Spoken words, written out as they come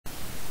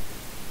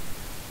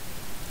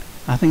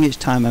I think it's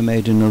time I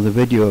made another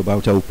video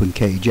about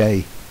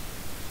OpenKJ.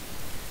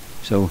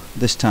 So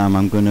this time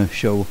I'm going to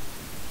show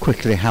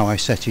quickly how I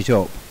set it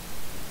up.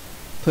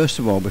 First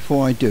of all,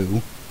 before I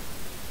do,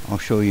 I'll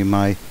show you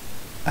my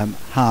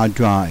hard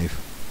drive,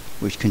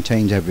 which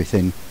contains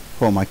everything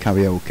for my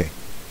karaoke.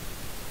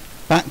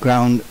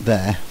 Background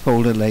there,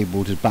 folder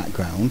labelled as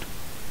background,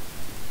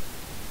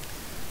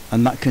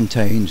 and that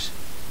contains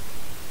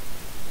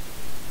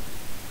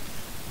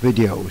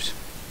videos,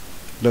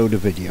 load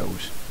of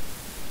videos,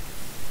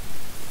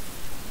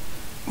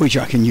 which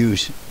I can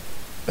use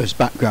as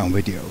background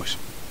videos.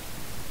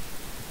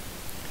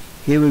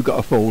 Here we've got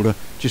a folder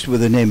just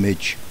with an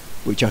image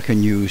which I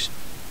can use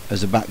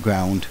as a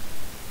background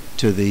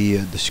to the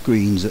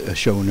screens that are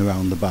shown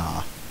around the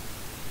bar,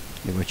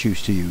 if I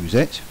choose to use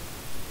it.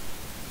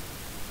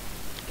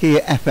 Here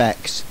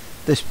FX,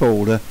 this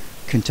folder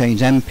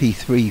contains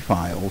MP3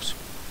 files,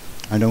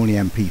 and only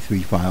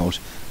MP3 files,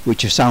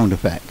 which are sound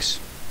effects.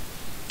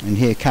 And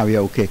here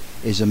Karaoke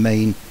is the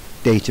main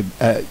data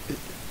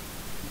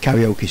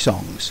karaoke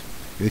songs.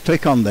 If you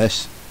click on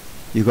this,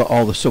 you've got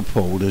all the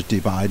subfolders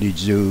divided: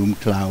 Zoom,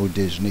 Cloud,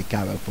 Disney,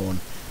 Carafun,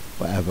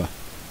 whatever.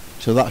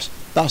 So that's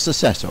the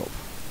setup.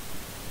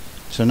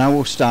 So now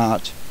we'll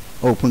start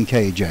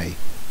OpenKJ,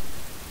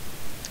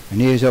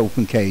 and here's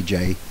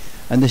OpenKJ,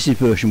 and this is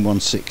version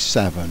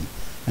 167,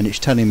 and it's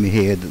telling me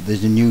here that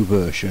there's a new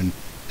version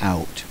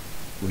out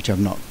which I've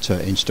not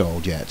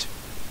installed yet.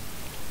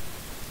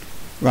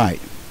 Right,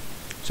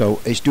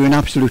 so it's doing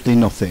absolutely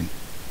nothing.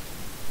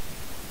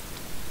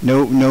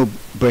 No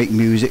break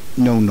music,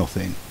 no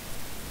nothing.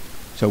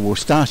 So we'll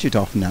start it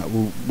off now.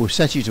 We'll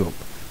set it up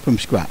from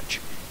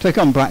scratch. Click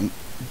on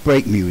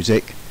break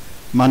music,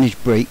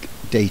 manage break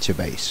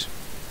database,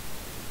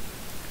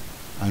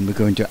 and we're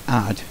going to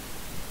add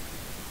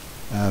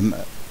a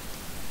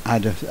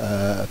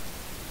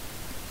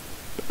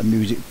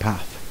music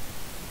path.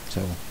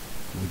 So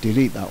we'll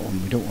delete that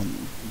one. We don't want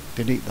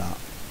to delete that.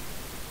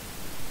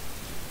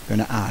 We're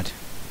going to add,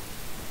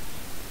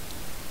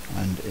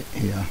 and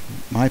here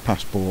my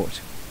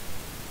passport,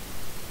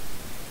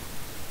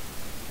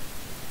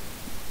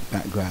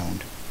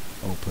 background,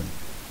 open.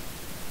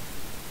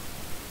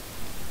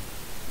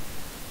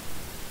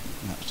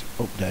 That's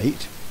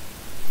update.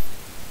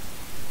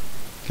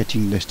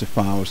 Getting list of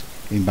files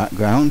in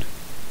background.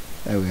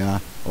 There we are.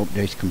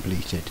 Update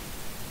completed.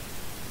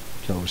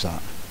 Close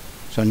that.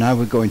 So now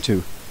we're going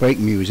to break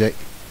music.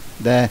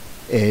 There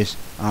is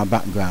our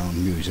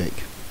background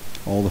music,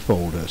 all the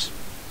folders.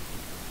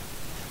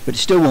 But it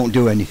still won't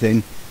do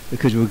anything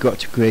because we've got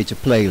to create a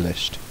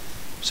playlist.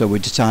 So we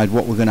decide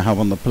what we're going to have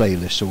on the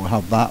playlist. So we'll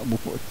have that. We'll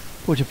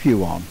put a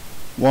few on.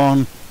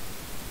 1,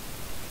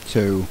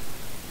 2,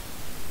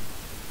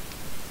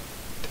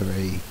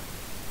 3,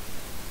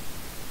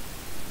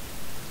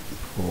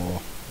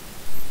 4,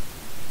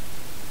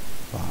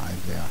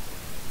 5.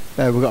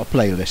 There we've got a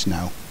playlist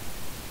now.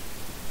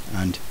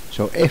 And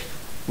so if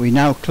we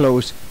now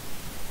close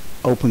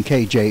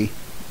OpenKJ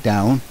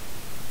down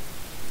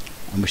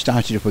and we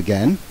start it up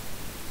again,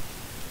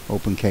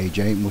 OpenKJ,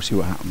 and we'll see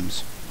what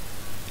happens.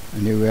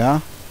 And here we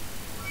are.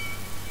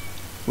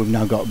 We've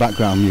now got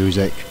background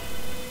music.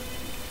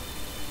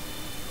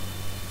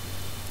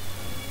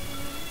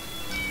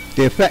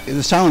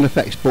 The sound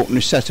effects button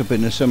is set up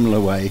in a similar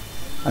way,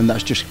 and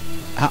that's just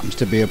happens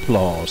to be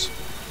applause,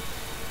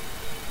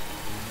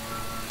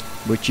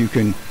 which you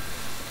can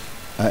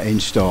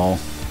install.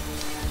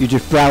 You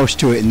just browse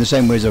to it in the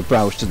same way as I've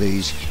browsed to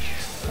these,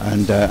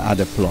 and add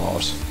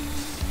applause.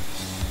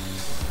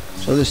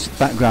 So this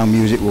background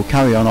music will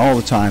carry on all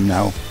the time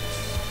now,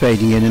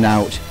 fading in and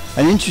out.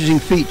 An interesting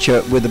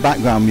feature with the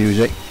background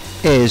music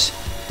is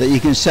that you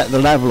can set the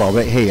level of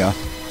it here,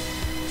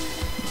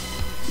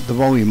 the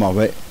volume of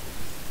it,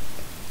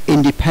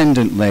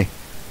 independently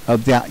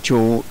of the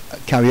actual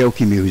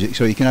karaoke music.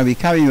 So you can have your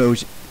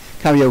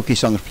karaoke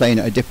songs playing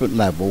at a different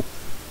level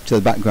to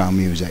the background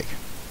music.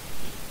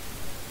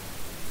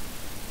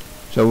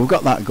 So we've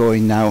got that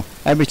going now.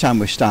 Every time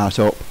we start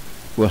up,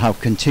 we'll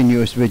have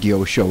continuous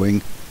video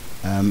showing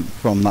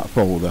from that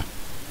folder.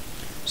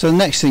 So the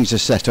next thing to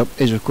set up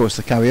is of course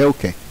the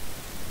karaoke.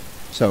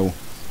 So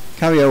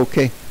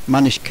karaoke,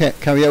 manage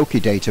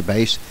karaoke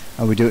database,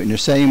 and we do it in the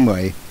same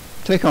way.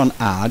 Click on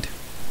add,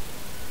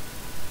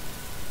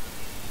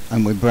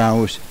 and we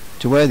browse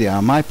to where they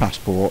are, my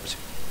passport,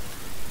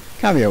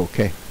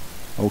 karaoke,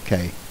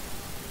 OK.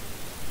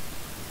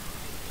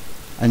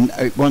 And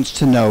it wants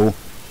to know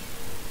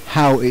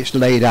how it's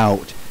laid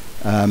out,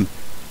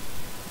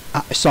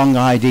 song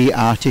ID,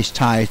 artist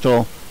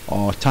title,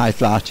 or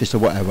title artist, or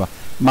whatever.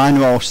 Mine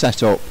are all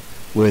set up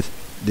with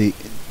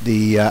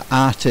the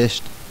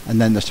artist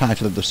and then the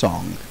title of the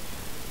song.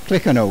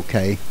 Click on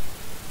OK,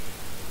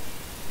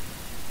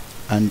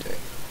 and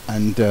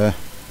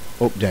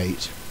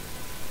update.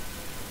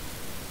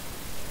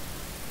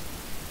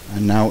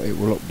 And now it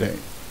will update.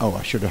 Oh,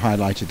 I should have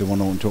highlighted the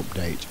one I want to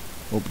update.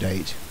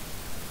 Update.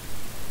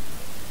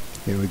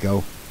 Here we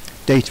go.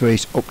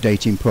 Database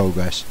update in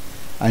progress.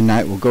 And now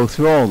it will go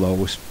through all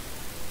those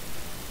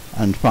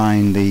and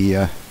find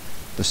the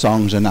the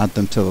songs and add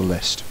them to the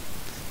list.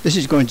 This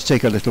is going to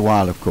take a little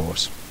while, of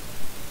course,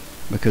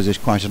 because there's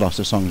quite a lot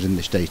of songs in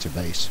this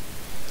database.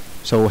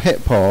 So we'll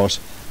hit pause,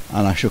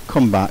 and I shall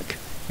come back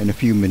in a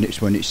few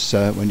minutes when it's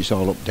all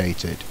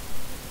updated.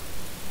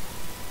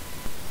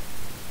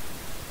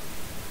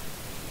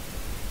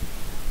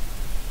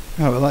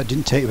 Oh, well, that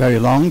didn't take very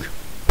long,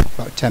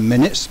 about 10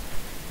 minutes,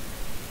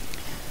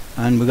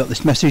 and we've got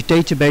this message: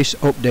 database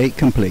update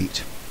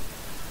complete.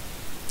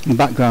 The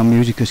background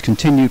music has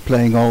continued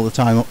playing all the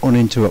time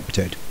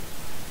uninterrupted.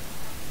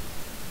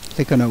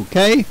 Click on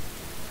OK,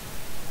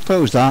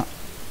 close that,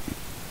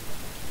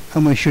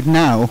 and we should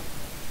now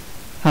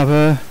have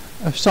a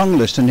song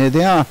list, and here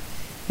they are.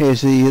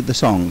 Here's the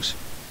songs.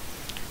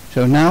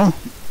 So now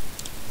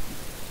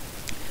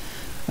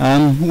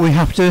we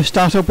have to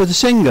start up with a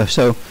singer.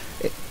 So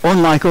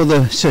unlike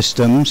other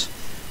systems,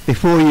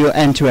 before you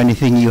enter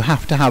anything you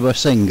have to have a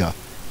singer,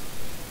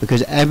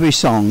 because every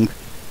song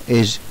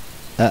is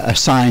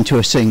assigned to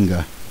a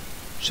singer.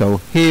 So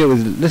here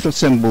with a little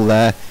symbol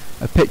there,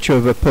 a picture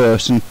of a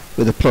person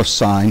with a plus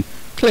sign,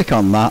 click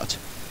on that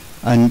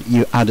and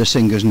you add a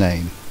singer's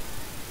name.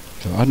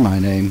 So add my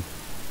name,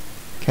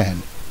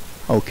 Ken.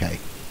 OK.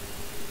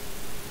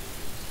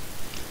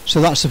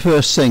 So that's the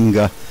first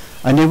singer,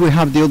 and if we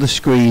have the other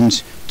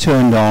screens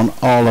turned on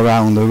all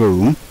around the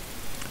room,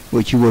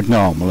 which you would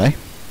normally,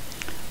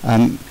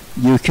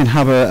 you can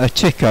have a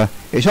ticker.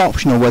 It's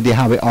optional whether you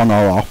have it on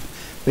or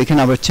off, but you can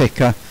have a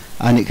ticker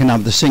and it can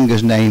have the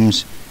singers'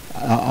 names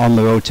on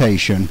the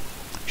rotation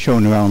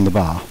shown around the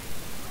bar.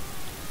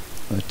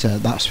 But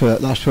that's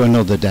for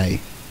another day.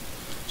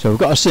 So we've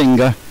got a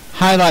singer,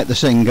 highlight the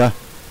singer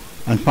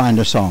and find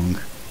a song.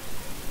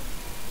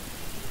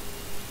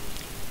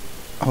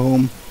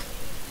 Home,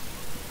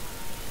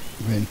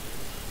 win.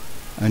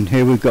 And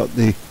here we've got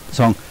the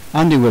song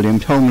Andy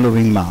Williams, Home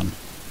Loving Man.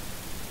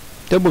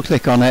 Double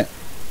click on it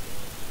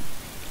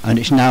and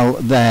it's now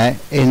there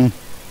in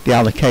the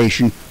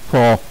allocation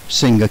for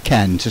singer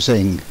Ken to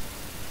sing.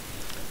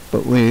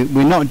 But we're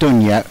not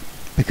done yet,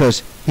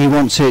 because he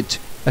wants it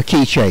a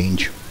key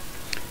change.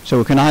 So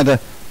we can either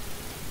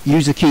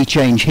use the key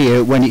change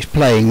here when it's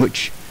playing,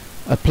 which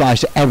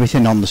applies to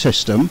everything on the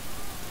system,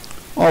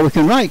 or we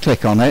can right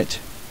click on it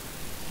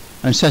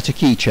and set a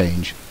key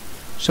change.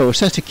 So we'll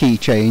set a key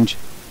change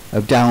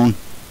of down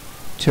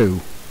 2.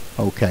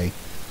 OK.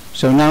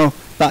 So now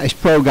that is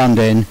programmed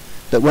in,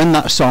 that when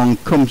that song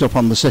comes up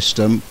on the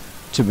system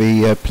to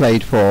be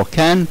played for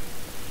Ken,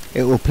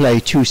 it will play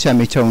 2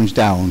 semitones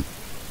down.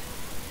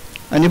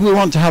 And if we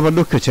want to have a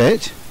look at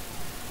it,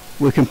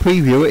 we can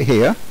preview it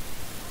here,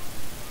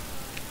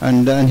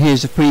 and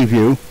here's the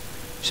preview.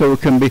 So we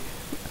can be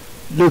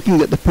looking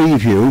at the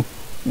preview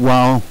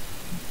while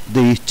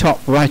the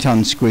top right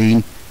hand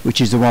screen,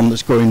 which is the one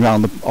that's going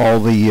around all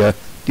the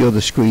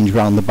other screens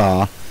around the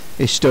bar,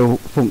 is still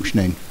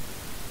functioning.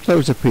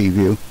 Close the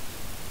preview,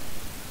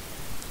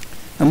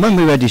 and when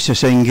we're ready to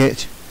sing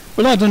it,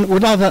 we'll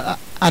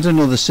add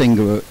another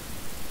singer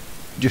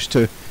just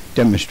to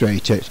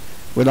demonstrate it.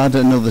 We'll add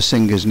another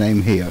singer's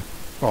name here,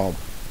 Bob.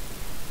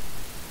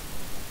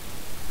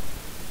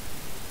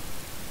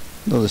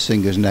 Another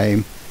singer's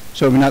name.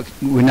 So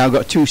we now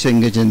got 2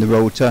 singers in the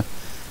rota,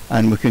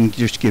 and we can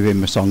just give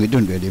him a song. It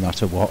doesn't really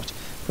matter what,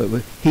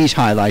 but he's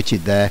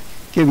highlighted there.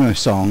 Give him a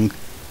song,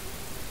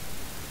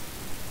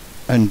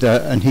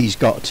 and he's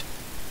got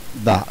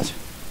that.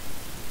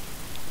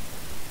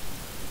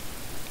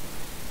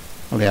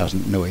 Well, he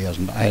hasn't. No, he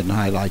hasn't. I hadn't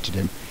highlighted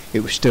him. It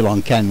was still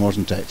on Ken,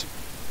 wasn't it?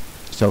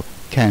 So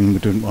Ken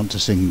didn't want to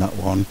sing that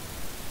one.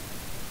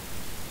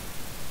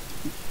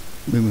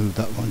 Remove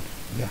that one.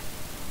 Yeah.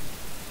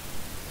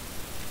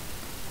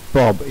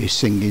 Bob is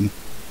singing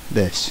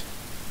this.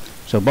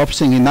 So Bob's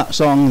singing that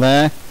song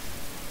there,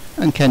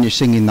 and Ken is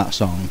singing that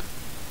song.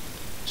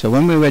 So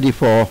when we're ready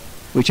for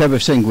whichever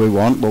singer we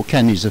want, well,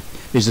 Ken is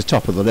the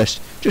top of the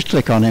list. Just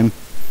click on him.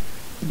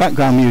 The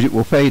background music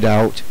will fade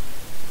out,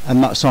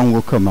 and that song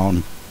will come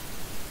on.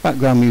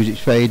 Background music's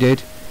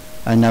faded,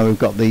 and now we've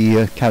got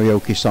the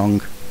karaoke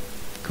song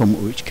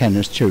which Ken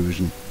has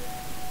chosen.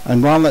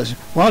 And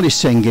while he's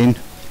singing,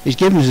 he's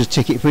given us a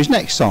ticket for his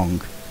next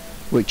song,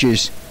 which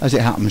is, as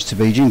it happens to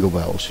be, Jingle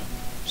Bells.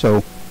 So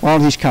while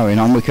he's carrying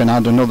on, we can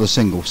add another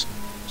single,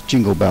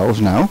 Jingle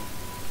Bells now.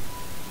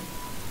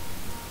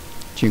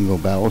 Jingle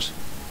Bells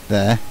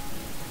there,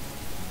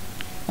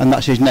 and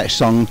that's his next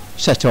song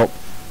set up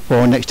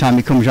for next time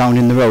he comes round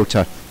in the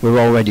rota.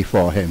 We're all ready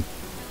for him.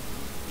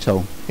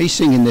 So he's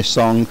singing this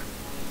song,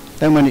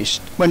 then when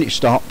it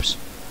stops,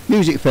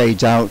 music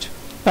fades out,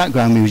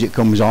 background music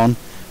comes on,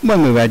 and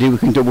when we're ready we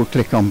can double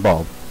click on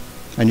Bob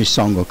and his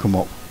song will come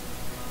up.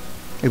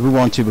 If we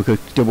wanted, we could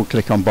double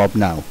click on Bob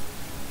now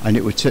and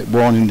it would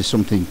warn into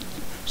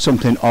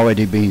something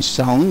already being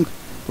sung.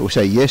 We'll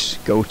say yes,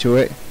 go to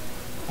it,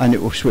 and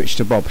it will switch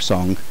to Bob's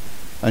song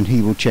and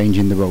he will change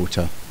in the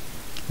rota,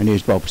 and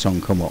here's Bob's song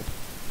come up.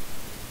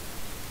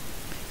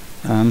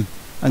 And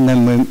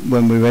then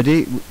when we're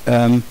ready,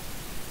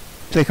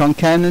 click on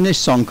Ken and his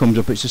song comes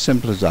up. It's as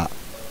simple as that.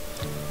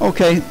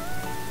 Okay,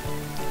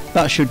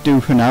 that should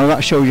do for now.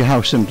 That shows you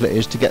how simple it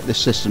is to get this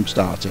system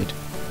started.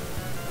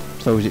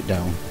 Close it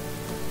down.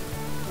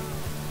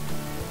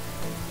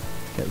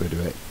 Get rid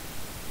of it.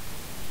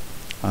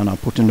 And I'll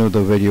put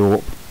another video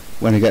up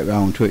when I get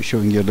round to it,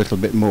 showing you a little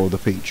bit more of the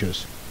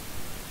features.